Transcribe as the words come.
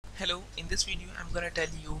Hello, in this video I'm gonna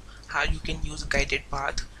tell you how you can use a guided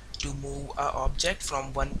path to move an object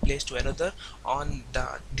from one place to another on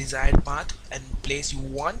the desired path and place you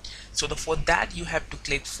want. So for that you have to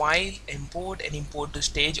click file, import and import to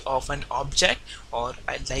stage of an object, or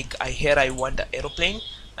here I want the aeroplane,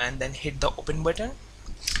 and then hit the open button.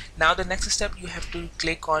 Now the next step, you have to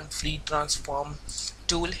click on free transform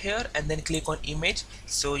tool here and then click on image,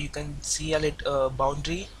 so you can see a little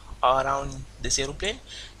boundary around this aeroplane,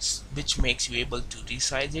 which makes you able to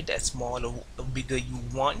resize it as small or bigger you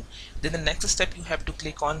want. Then the next step, you have to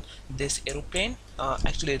click on this aeroplane,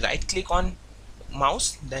 actually right click on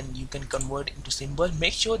mouse, then you can convert into symbol.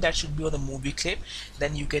 Make sure that should be on the movie clip,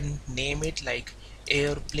 then you can name it like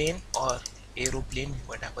airplane or aeroplane,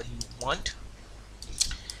 whatever you want.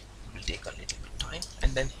 It will take a little bit time,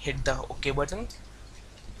 and then hit the OK button.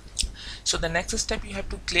 So the next step, you have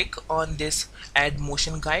to click on this add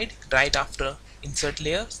motion guide right after insert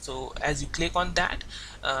layer. So as you click on that,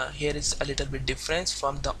 here is a little bit difference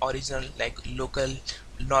from the original like local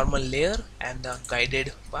normal layer and the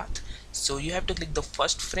guided path. So you have to click the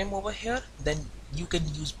first frame over here, then you can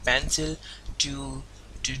use pencil to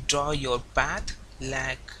draw your path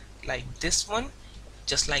like this one,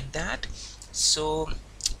 just like that. So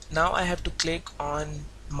now I have to click on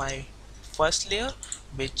my first layer,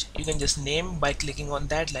 which you can just name by clicking on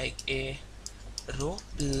that, like a row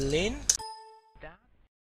plane. That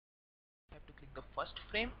you have to click the first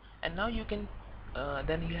frame, and now you can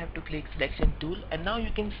then you have to click selection tool, and now you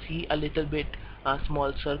can see a little bit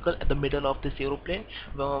small circle at the middle of this aeroplane,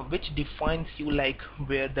 which defines you like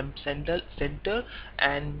where the center,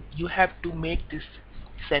 and you have to make this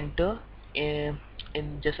center in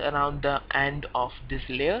just around the end of this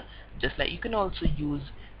layer. Just like you can also use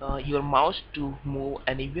your mouse to move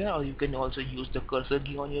anywhere, or you can also use the cursor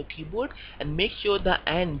key on your keyboard, and make sure the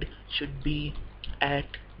end should be at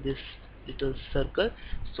this little circle,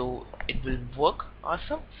 so it will work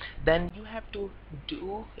awesome. Then you have to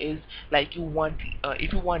do is like you want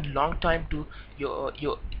if you want long time to your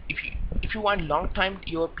if you want long time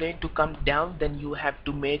your plane to come down, then you have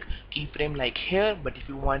to make keyframe like here. But if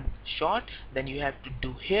you want short, then you have to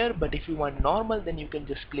do here. But if you want normal, then you can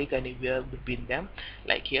just click anywhere between them,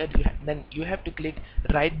 like here. Then you have to click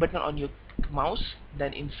right button on your mouse,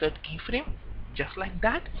 then insert keyframe, just like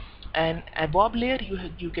that. And above layer,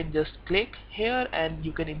 you can just click here and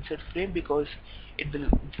you can insert frame, because it will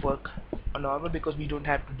work normal, because we don't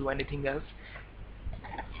have to do anything else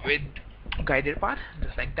with guided path,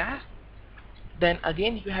 just like that. Then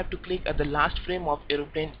again you have to click at the last frame of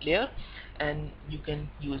aeroplane layer, and you can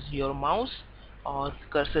use your mouse or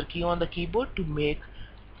cursor key on the keyboard to make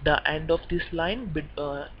the end of this line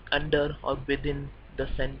under or within the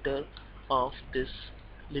center of this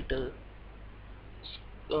little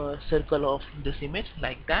circle of this image,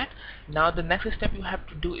 like that. Now the next step you have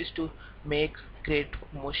to do is to create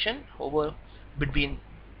motion over between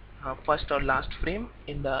first or last frame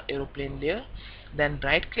in the aeroplane layer, then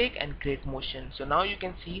right click and create motion. So now you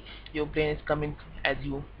can see your plane is coming as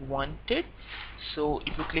you want it. So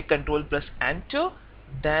if you click Ctrl plus enter,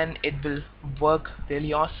 then it will work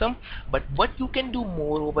really awesome. But what you can do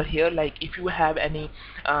more over here, like if you have any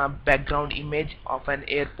background image of an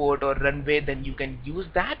airport or runway, then you can use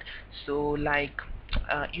that. So like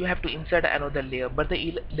you have to insert another layer, but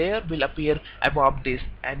the layer will appear above this,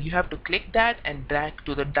 and you have to click that and drag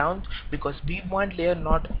to the down, because we want layer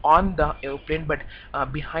not on the airplane but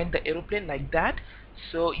behind the airplane, like that.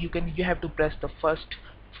 So you have to press the first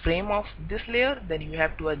frame of this layer, then you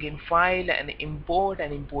have to again file and import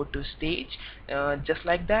to stage, just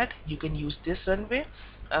like that. You can use this runway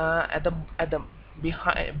at the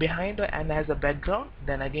behind and as a background.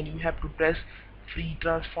 Then again you have to press free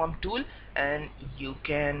transform tool, and you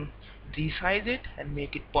can resize it and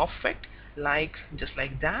make it perfect, like just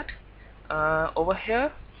like that over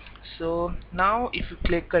here. So now if you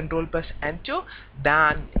click Ctrl plus enter,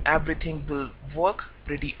 then everything will work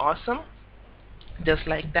pretty awesome, just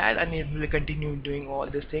like that, and it will continue doing all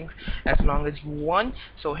these things as long as you want.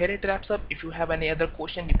 So here it wraps up. If you have any other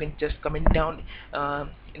question, you can just comment down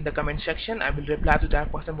in the comment section. I will reply to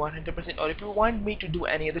that person 100%. Or if you want me to do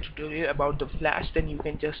any other tutorial about the flash, then you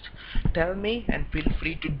can just tell me, and feel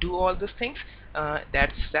free to do all these things.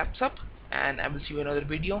 That wraps up, and I will see you in another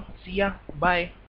video. See ya, bye.